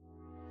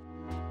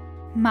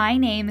My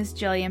name is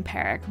Jillian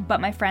Perrick,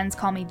 but my friends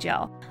call me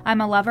Jill. I'm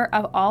a lover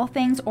of all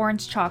things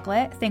orange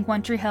chocolate. Think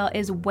One Tree Hill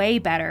is way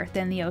better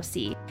than the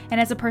OC.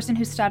 And as a person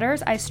who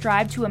stutters, I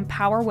strive to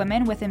empower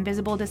women with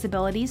invisible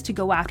disabilities to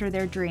go after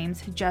their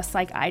dreams, just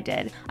like I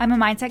did. I'm a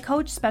mindset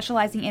coach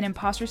specializing in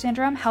imposter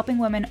syndrome, helping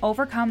women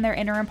overcome their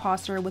inner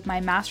imposter with my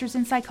master's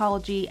in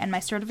psychology and my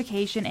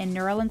certification in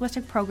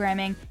neurolinguistic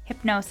programming,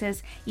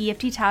 hypnosis,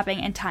 EFT tapping,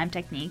 and time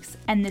techniques.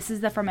 And this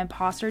is the From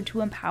Imposter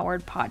to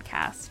Empowered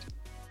podcast.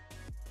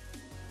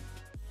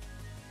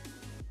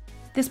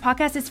 This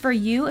podcast is for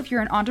you if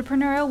you're an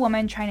entrepreneurial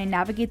woman trying to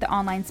navigate the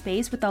online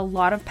space with a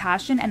lot of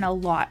passion and a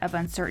lot of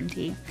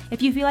uncertainty.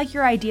 If you feel like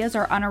your ideas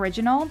are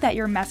unoriginal, that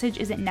your message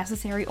isn't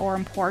necessary or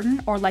important,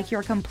 or like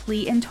you're a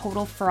complete and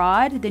total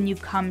fraud, then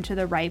you've come to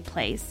the right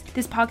place.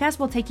 This podcast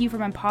will take you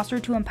from imposter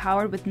to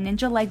empowered with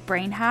ninja-like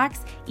brain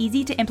hacks,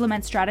 easy to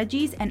implement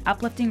strategies, and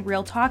uplifting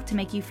real talk to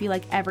make you feel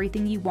like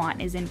everything you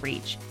want is in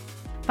reach.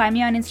 Find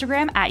me on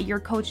Instagram at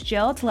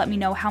YourCoachJill to let me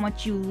know how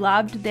much you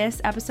loved this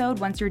episode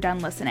once you're done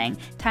listening.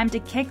 Time to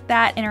kick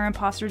that inner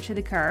imposter to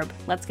the curb.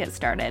 Let's get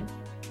started.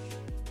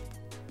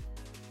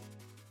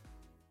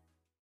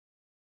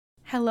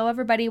 Hello,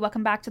 everybody.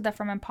 Welcome back to the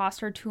From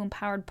Imposter to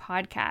Empowered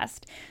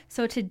podcast.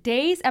 So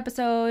today's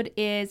episode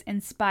is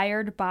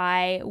inspired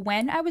by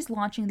when I was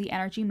launching the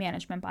energy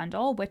management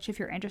bundle, which if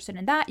you're interested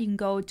in that, you can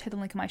go to the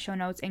link in my show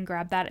notes and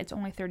grab that. It's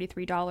only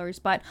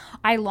 $33, but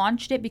I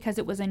launched it because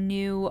it was a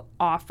new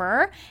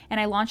offer and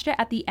I launched it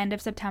at the end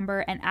of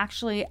September. And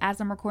actually,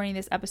 as I'm recording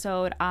this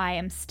episode, I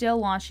am still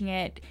launching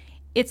it.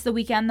 It's the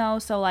weekend though,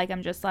 so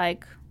I'm just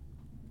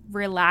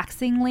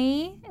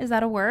relaxingly, is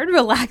that a word?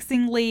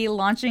 Relaxingly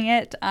launching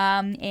it,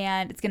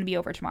 and it's going to be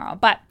over tomorrow.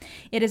 But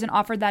it is an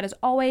offer that is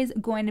always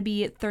going to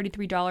be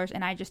 $33,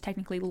 and I just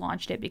technically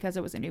launched it because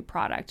it was a new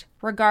product.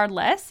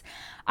 Regardless,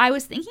 I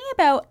was thinking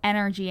about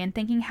energy and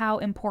thinking how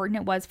important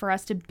it was for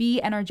us to be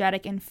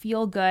energetic and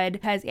feel good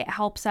because it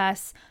helps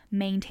us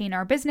maintain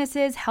our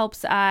businesses,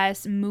 helps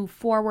us move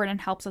forward,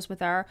 and helps us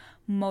with our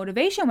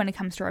motivation when it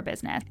comes to our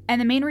business. And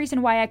the main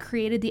reason why I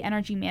created the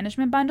energy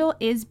management bundle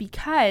is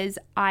because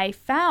I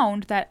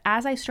found that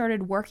as I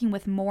started working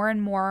with more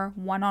and more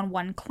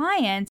one-on-one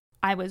clients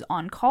I was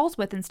on calls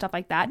with and stuff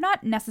like that,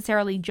 not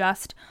necessarily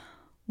just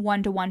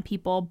one-to-one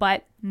people,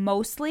 but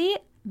mostly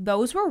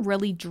those were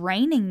really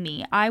draining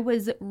me. I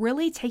was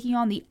really taking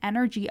on the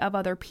energy of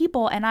other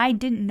people, and I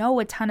didn't know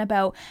a ton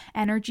about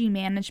energy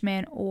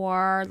management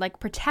or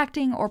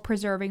protecting or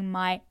preserving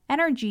my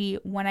energy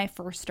when I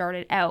first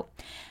started out.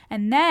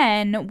 And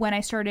then when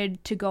I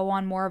started to go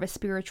on more of a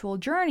spiritual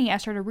journey, I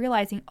started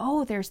realizing,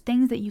 there's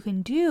things that you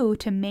can do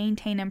to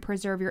maintain and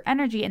preserve your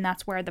energy. And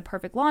that's where the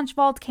Perfect Launch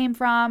Vault came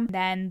from.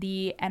 Then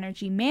the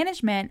energy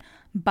management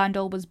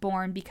bundle was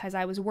born because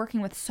I was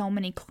working with so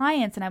many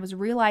clients and I was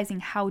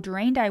realizing how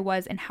drained I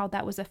was and how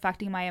that was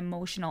affecting my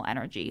emotional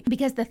energy.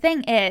 Because the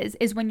thing is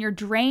when you're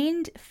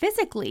drained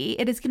physically,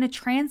 it is going to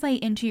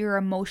translate into your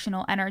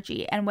emotional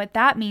energy. And what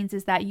that means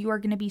is that you are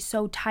going to be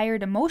so tired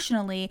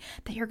emotionally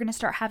that you're going to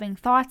start having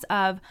thoughts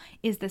of,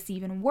 is this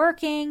even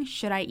working?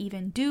 Should I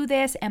even do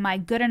this? Am I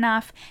good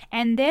enough?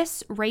 And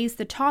this raised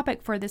the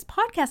topic for this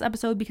podcast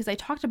episode because I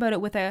talked about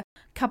it with a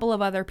couple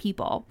of other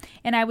people.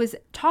 And I was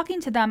talking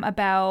to them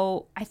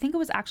about, I think it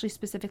was actually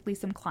specifically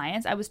some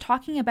clients. I was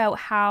talking about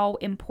how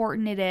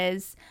important it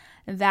is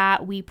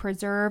that we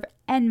preserve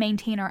and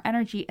maintain our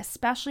energy,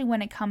 especially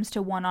when it comes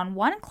to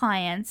one-on-one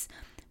clients,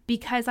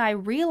 because I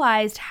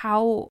realized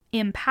how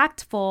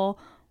impactful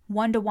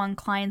one-to-one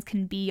clients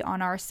can be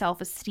on our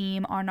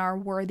self-esteem, on our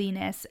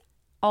worthiness,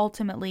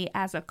 ultimately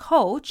as a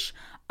coach,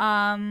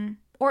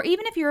 or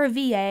even if you're a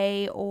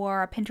VA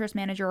or a Pinterest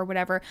manager or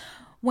whatever.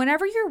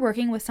 Whenever you're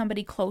working with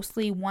somebody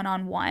closely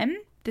one-on-one,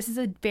 this is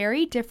a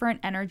very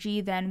different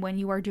energy than when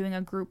you are doing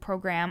a group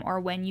program or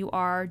when you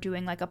are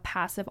doing a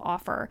passive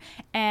offer.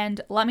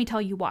 And let me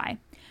tell you why.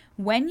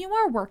 When you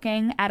are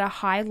working at a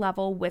high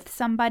level with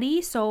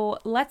somebody, so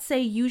let's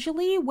say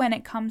usually when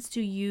it comes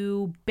to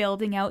you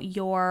building out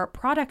your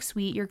product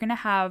suite, you're going to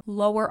have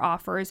lower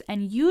offers.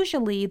 And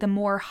usually the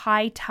more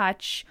high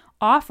touch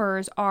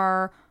offers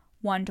are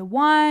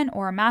one-to-one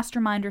or a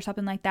mastermind or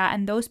something like that.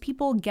 And those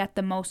people get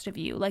the most of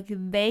you.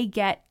 They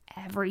get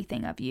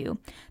everything of you.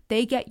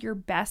 They get your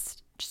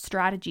best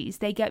strategies.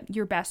 They get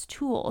your best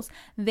tools.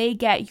 They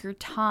get your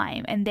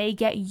time and they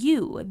get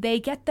you. They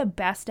get the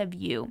best of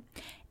you.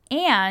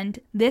 And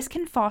this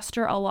can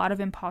foster a lot of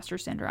imposter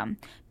syndrome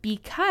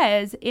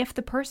because if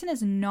the person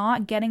is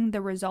not getting the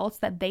results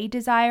that they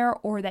desire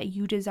or that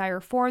you desire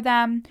for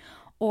them,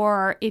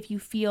 or if you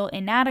feel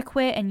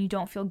inadequate and you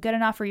don't feel good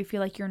enough, or you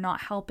feel like you're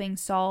not helping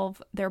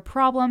solve their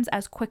problems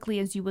as quickly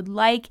as you would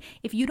like,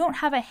 if you don't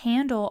have a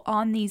handle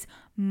on these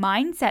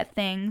mindset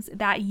things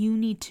that you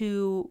need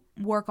to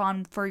work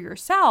on for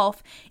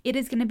yourself, it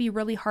is going to be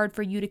really hard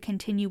for you to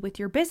continue with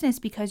your business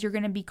because you're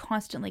going to be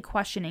constantly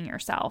questioning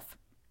yourself.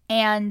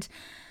 And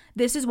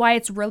this is why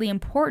it's really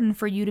important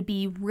for you to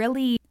be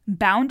really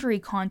boundary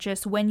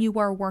conscious when you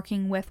are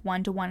working with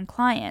one-to-one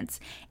clients.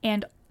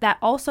 And that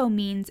also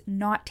means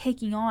not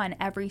taking on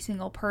every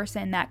single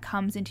person that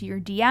comes into your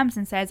DMs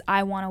and says,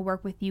 I want to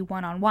work with you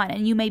one-on-one.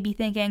 And you may be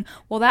thinking,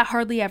 well, that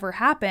hardly ever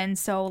happens,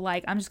 so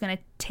like I'm just going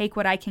to take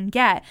what I can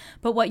get.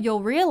 But what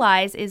you'll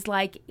realize is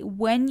like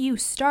when you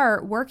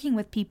start working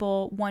with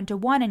people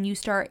one-to-one and you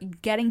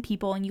start getting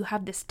people and you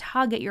have this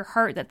tug at your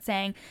heart that's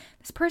saying,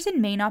 this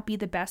person may not be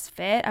the best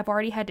fit, I've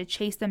already had to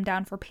chase them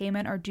down for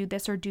payment or do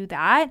this or do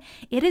that,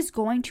 it is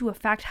going to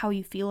affect how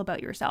you feel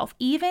about yourself,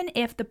 even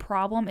if the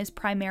problem is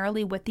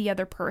primarily with the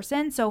other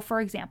person. So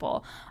for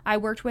example, I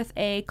worked with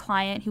a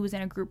client who was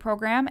in a group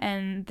program,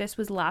 and this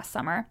was last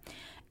summer.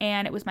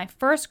 And it was my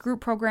first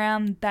group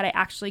program that I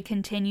actually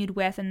continued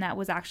with, and that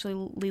was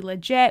actually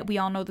legit. We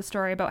all know the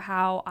story about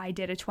how I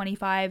did a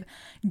 $25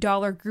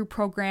 group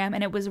program,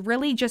 and it was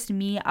really just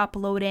me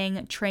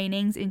uploading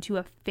trainings into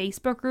a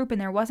Facebook group,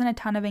 and there wasn't a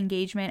ton of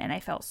engagement, and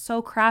I felt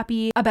so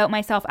crappy about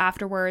myself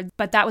afterwards.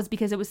 But that was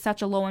because it was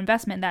such a low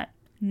investment that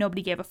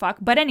nobody gave a fuck.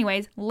 But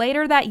anyways,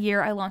 later that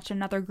year, I launched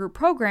another group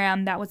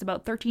program that was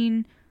about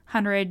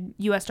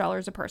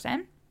 $1,300 a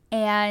person.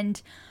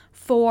 And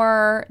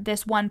for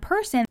this one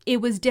person,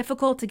 it was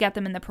difficult to get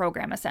them in the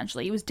program,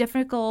 essentially. It was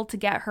difficult to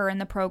get her in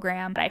the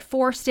program, but I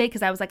forced it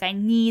because I was like, I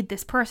need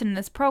this person in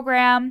this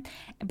program.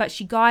 But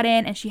she got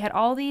in, and she had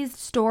all these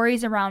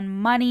stories around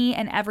money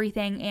and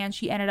everything, and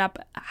she ended up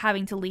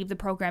having to leave the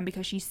program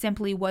because she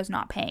simply was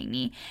not paying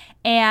me.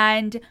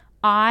 And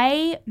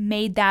I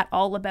made that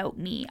all about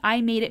me. I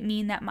made it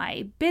mean that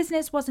my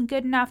business wasn't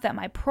good enough, that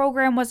my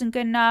program wasn't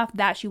good enough,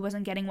 that she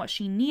wasn't getting what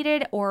she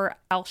needed, or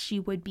else she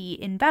would be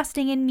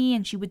investing in me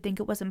and she would think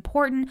it was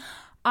important.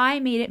 I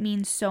made it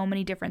mean so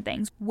many different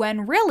things,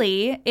 when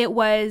really it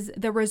was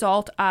the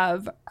result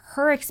of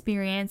her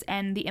experience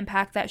and the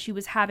impact that she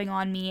was having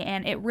on me,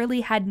 and it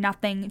really had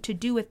nothing to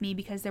do with me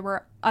because there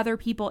were other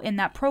people in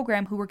that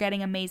program who were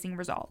getting amazing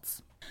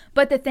results.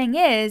 But the thing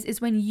is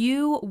when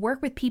you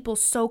work with people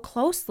so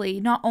closely,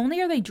 not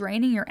only are they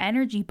draining your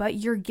energy, but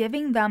you're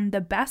giving them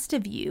the best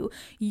of you.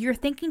 You're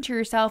thinking to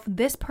yourself,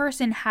 this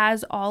person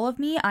has all of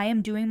me, I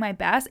am doing my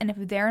best, and if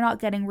they're not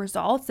getting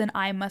results, then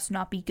I must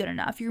not be good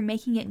enough. You're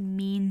making it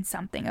mean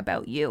something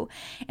about you.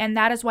 And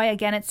that is why,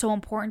 again, it's so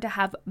important to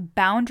have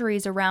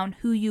boundaries around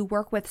who you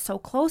work with so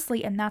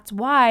closely, and that's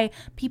why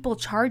people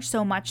charge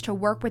so much to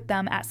work with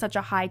them at such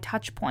a high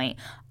touch point.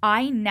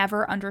 I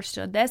never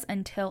understood this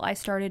until I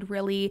started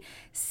really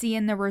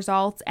seeing the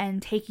results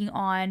and taking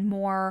on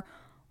more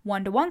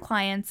one-to-one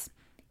clients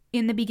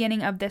in the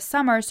beginning of this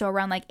summer. So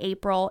around like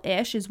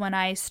April-ish is when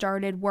I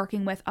started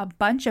working with a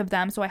bunch of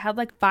them. So I had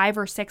like 5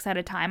 or 6 at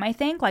a time, I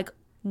think, like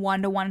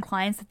one-to-one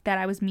clients that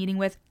I was meeting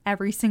with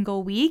every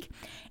single week.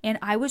 And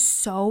I was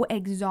so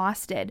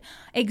exhausted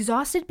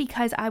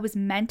because I was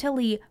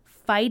mentally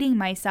fighting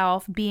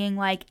myself, being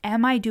like,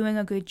 am I doing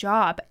a good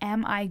job?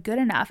 Am I good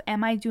enough?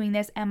 Am I doing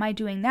this? Am I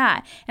doing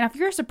that? And if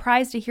you're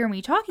surprised to hear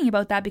me talking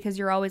about that because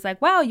you're always like,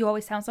 wow, you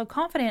always sound so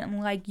confident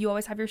and like you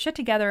always have your shit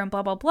together and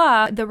blah, blah,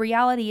 blah. The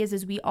reality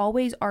is we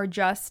always are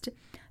just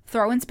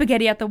throwing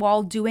spaghetti at the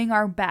wall, doing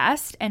our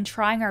best and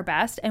trying our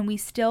best, and we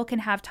still can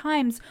have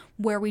times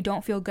where we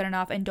don't feel good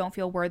enough and don't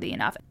feel worthy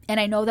enough. And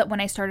I know that when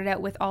I started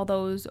out with all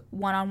those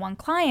one-on-one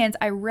clients,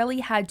 I really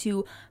had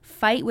to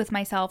fight with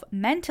myself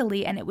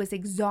mentally, and it was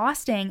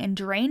exhausting and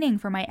draining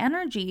for my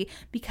energy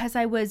because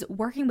I was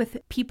working with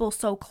people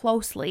so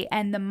closely.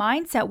 And the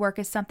mindset work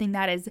is something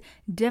that is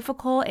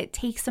difficult, it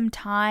takes some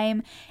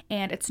time,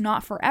 and it's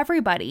not for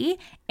everybody.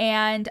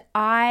 And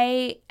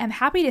I am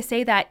happy to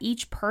say that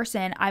each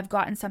person, I've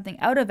gotten something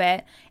out of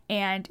it,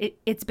 and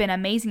it's been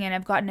amazing, and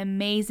I've gotten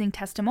amazing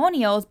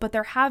testimonials. But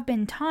there have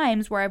been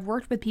times where I've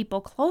worked with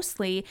people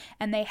closely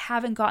and they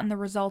haven't gotten the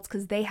results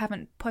because they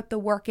haven't put the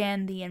work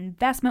in, the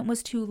investment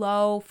was too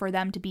low for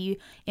them to be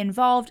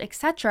involved,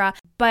 etc.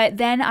 But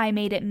then I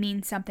made it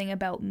mean something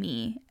about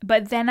me.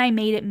 But then I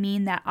made it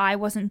mean that I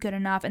wasn't good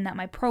enough and that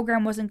my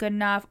program wasn't good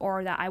enough,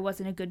 or that I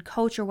wasn't a good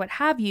coach or what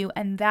have you.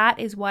 And that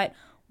is what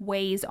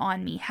weighs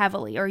on me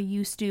heavily, or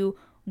used to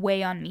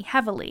weigh on me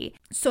heavily.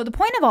 So the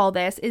point of all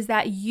this is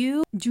that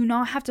you do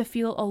not have to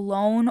feel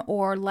alone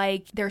or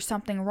like there's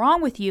something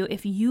wrong with you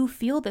if you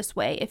feel this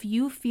way, if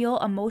you feel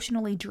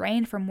emotionally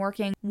drained from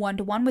working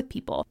one-to-one with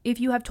people.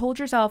 If you have told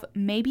yourself,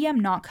 maybe I'm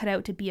not cut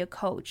out to be a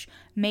coach,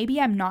 maybe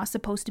I'm not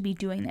supposed to be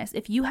doing this.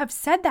 If you have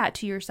said that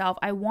to yourself,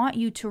 I want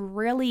you to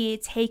really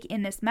take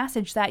in this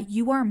message that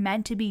you are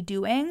meant to be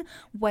doing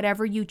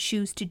whatever you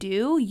choose to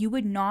do. You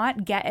would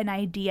not get an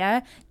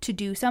idea to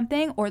do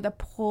something or the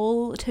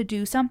pull to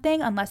do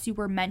something unless you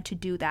were meant to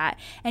do that.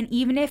 And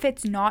even if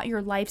it's not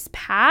your life's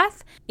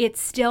path,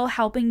 it's still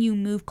helping you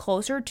move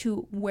closer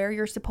to where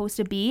you're supposed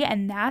to be.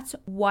 And that's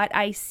what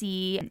I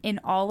see in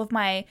all of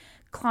my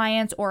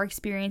clients or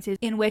experiences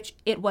in which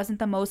it wasn't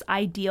the most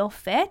ideal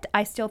fit.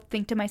 I still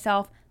think to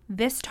myself,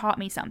 this taught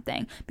me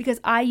something, because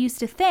I used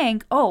to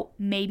think, oh,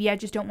 maybe I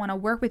just don't want to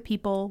work with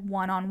people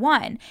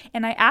one-on-one.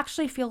 And I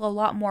actually feel a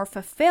lot more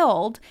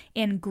fulfilled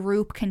in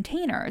group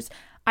containers.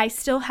 I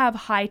still have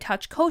high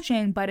touch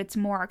coaching, but it's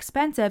more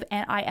expensive,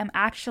 and I am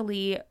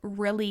actually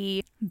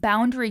really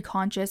boundary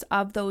conscious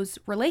of those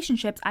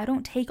relationships. I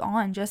don't take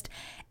on just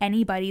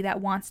anybody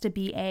that wants to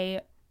be a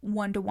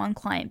one-to-one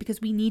client,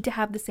 because we need to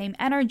have the same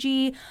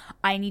energy.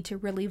 I need to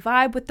really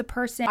vibe with the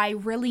person. I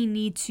really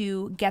need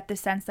to get the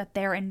sense that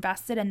they're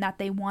invested and that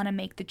they want to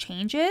make the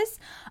changes,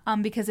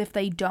 because if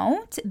they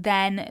don't,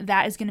 then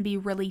that is going to be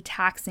really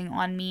taxing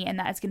on me, and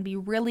that is going to be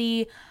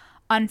really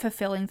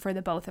unfulfilling for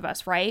the both of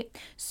us, right?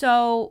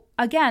 So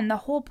again, the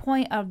whole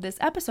point of this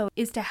episode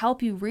is to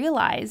help you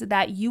realize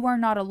that you are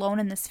not alone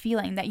in this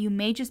feeling, that you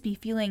may just be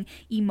feeling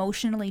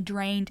emotionally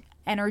drained,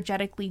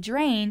 energetically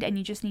drained, and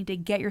you just need to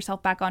get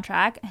yourself back on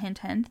track. Hint,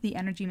 hint, the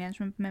energy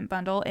management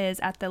bundle is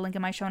at the link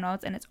in my show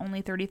notes, and it's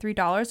only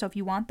 $33. So if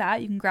you want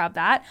that, you can grab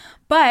that.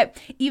 But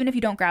even if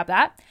you don't grab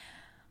that,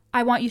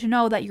 I want you to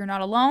know that you're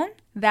not alone,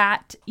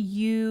 that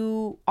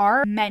you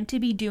are meant to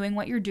be doing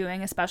what you're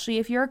doing, especially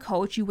if you're a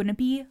coach. You wouldn't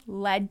be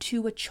led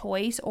to a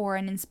choice or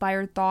an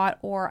inspired thought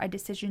or a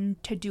decision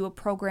to do a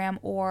program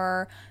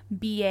or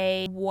be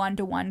a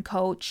one-to-one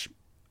coach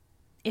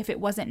if it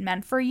wasn't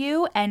meant for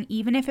you. And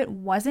even if it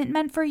wasn't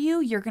meant for you,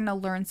 you're going to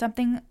learn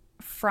something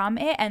from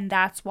it, and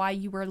that's why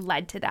you were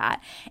led to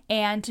that.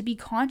 And to be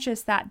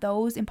conscious that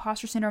those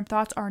imposter syndrome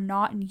thoughts are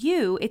not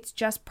you, it's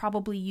just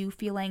probably you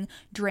feeling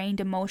drained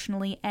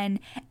emotionally and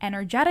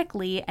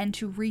energetically, and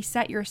to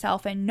reset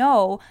yourself and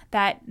know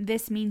that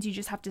this means you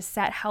just have to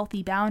set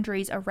healthy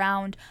boundaries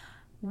around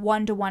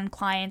one-to-one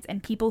clients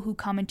and people who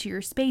come into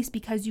your space,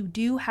 because you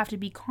do have to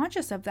be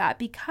conscious of that,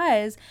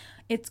 because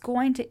it's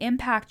going to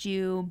impact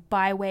you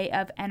by way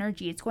of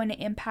energy. It's going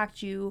to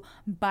impact you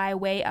by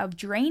way of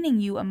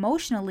draining you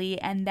emotionally,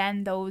 and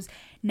then those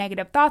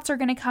negative thoughts are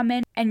going to come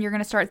in, and you're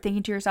going to start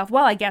thinking to yourself,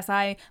 well, I guess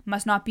I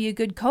must not be a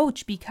good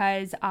coach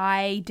because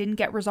I didn't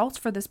get results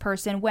for this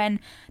person, when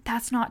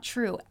that's not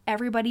true.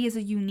 Everybody is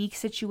a unique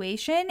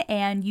situation,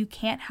 and you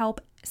can't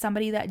help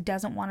somebody that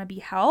doesn't want to be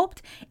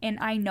helped. And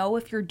I know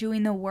if you're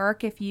doing the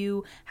work, if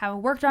you have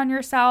worked on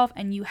yourself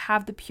and you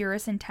have the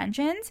purest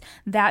intentions,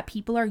 that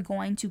people are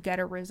going to get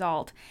a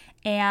result.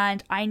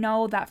 And I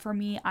know that for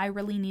me, I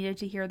really needed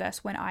to hear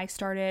this when I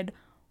started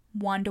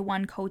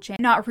one-to-one coaching,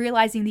 not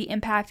realizing the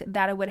impact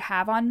that it would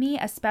have on me,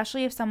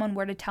 especially if someone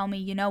were to tell me,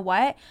 you know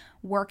what,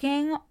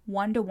 working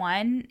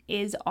one-to-one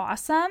is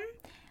awesome,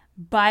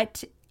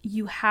 but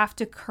you have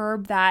to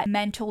curb that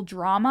mental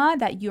drama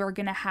that you're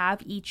going to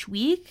have each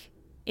week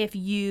if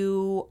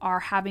you are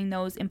having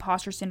those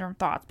imposter syndrome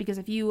thoughts. Because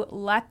if you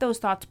let those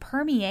thoughts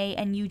permeate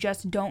and you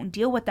just don't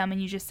deal with them,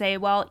 and you just say,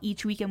 well,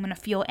 each week I'm going to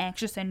feel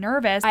anxious and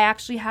nervous. I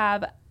actually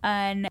have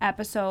an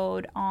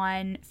episode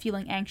on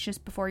feeling anxious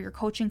before your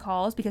coaching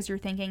calls, because you're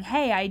thinking,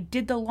 hey, I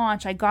did the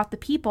launch, I got the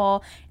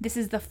people, this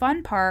is the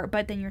fun part,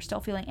 but then you're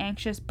still feeling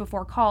anxious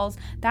before calls.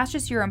 That's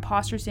just your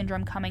imposter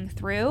syndrome coming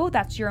through.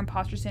 That's your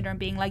imposter syndrome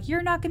being like,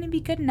 you're not going to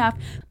be good enough.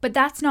 But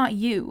that's not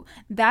you.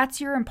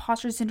 That's your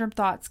imposter syndrome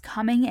thoughts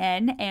coming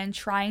in and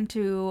trying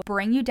to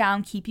bring you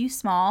down, keep you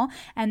small.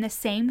 And the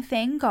same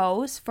thing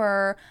goes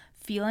for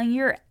feeling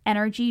your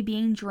energy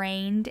being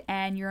drained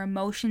and your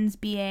emotions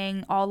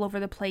being all over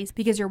the place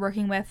because you're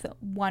working with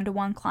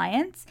one-to-one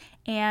clients,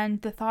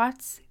 and the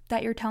thoughts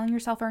that you're telling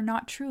yourself are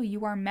not true.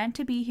 You are meant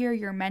to be here.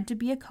 You're meant to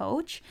be a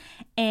coach,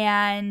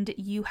 and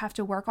you have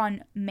to work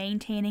on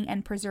maintaining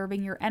and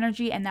preserving your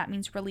energy. And that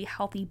means really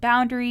healthy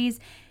boundaries,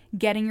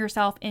 getting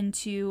yourself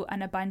into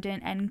an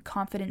abundant and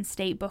confident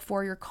state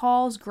before your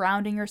calls,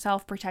 grounding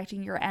yourself,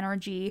 protecting your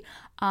energy,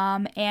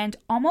 and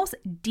almost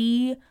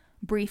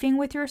debriefing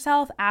with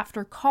yourself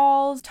after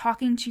calls,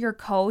 talking to your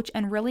coach,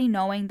 and really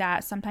knowing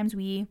that sometimes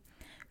we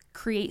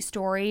create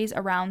stories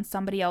around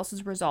somebody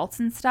else's results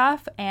and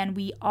stuff, and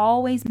we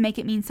always make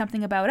it mean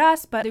something about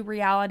us, but the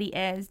reality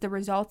is the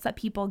results that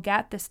people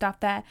get, the stuff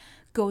that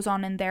goes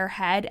on in their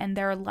head and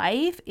their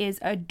life, is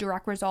a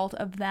direct result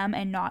of them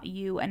and not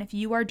you. And if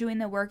you are doing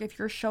the work, if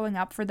you're showing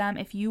up for them,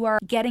 if you are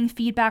getting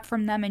feedback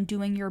from them and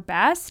doing your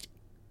best,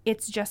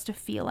 it's just a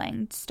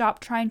feeling.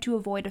 Stop trying to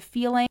avoid a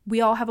feeling. We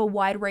all have a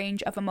wide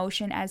range of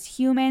emotion as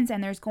humans,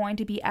 and there's going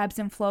to be ebbs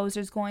and flows.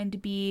 There's going to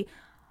be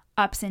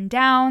ups and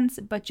downs,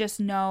 but just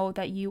know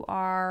that you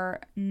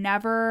are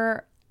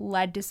never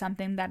led to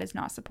something that is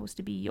not supposed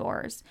to be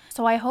yours.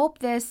 So I hope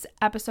this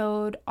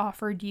episode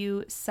offered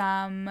you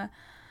some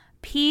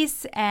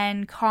peace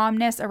and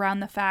calmness around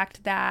the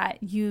fact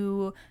that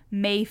you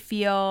may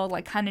feel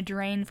like kind of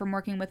drained from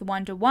working with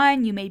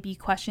one-to-one. You may be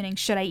questioning,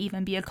 should I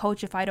even be a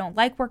coach if I don't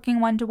like working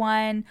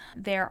one-to-one?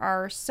 There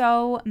are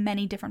so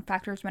many different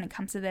factors when it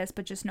comes to this,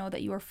 but just know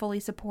that you are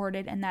fully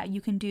supported and that you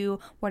can do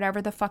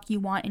whatever the fuck you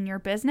want in your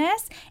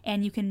business,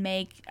 and you can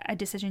make a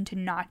decision to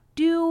not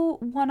do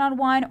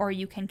one-on-one, or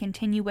you can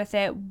continue with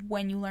it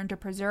when you learn to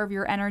preserve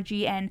your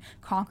energy and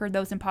conquer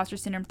those imposter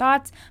syndrome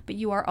thoughts. But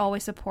you are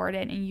always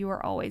supported and you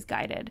are always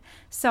guided.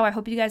 So I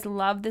hope you guys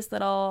love this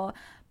little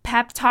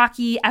pep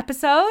talky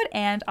episode,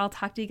 and I'll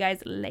talk to you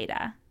guys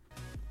later.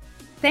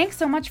 Thanks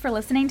so much for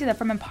listening to the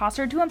From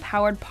Imposter to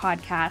Empowered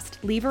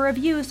podcast. Leave a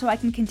review so I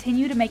can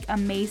continue to make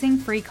amazing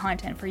free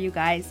content for you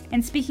guys.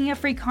 And speaking of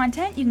free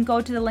content, you can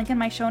go to the link in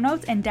my show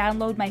notes and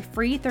download my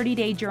free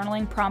 30-day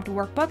journaling prompt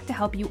workbook to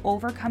help you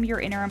overcome your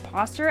inner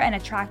imposter and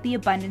attract the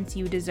abundance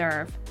you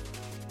deserve.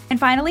 And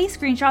finally,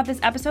 screenshot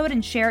this episode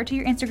and share it to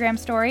your Instagram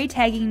story,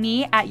 tagging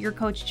me at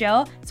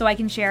YourCoachJill so I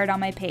can share it on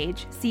my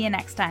page. See you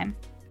next time.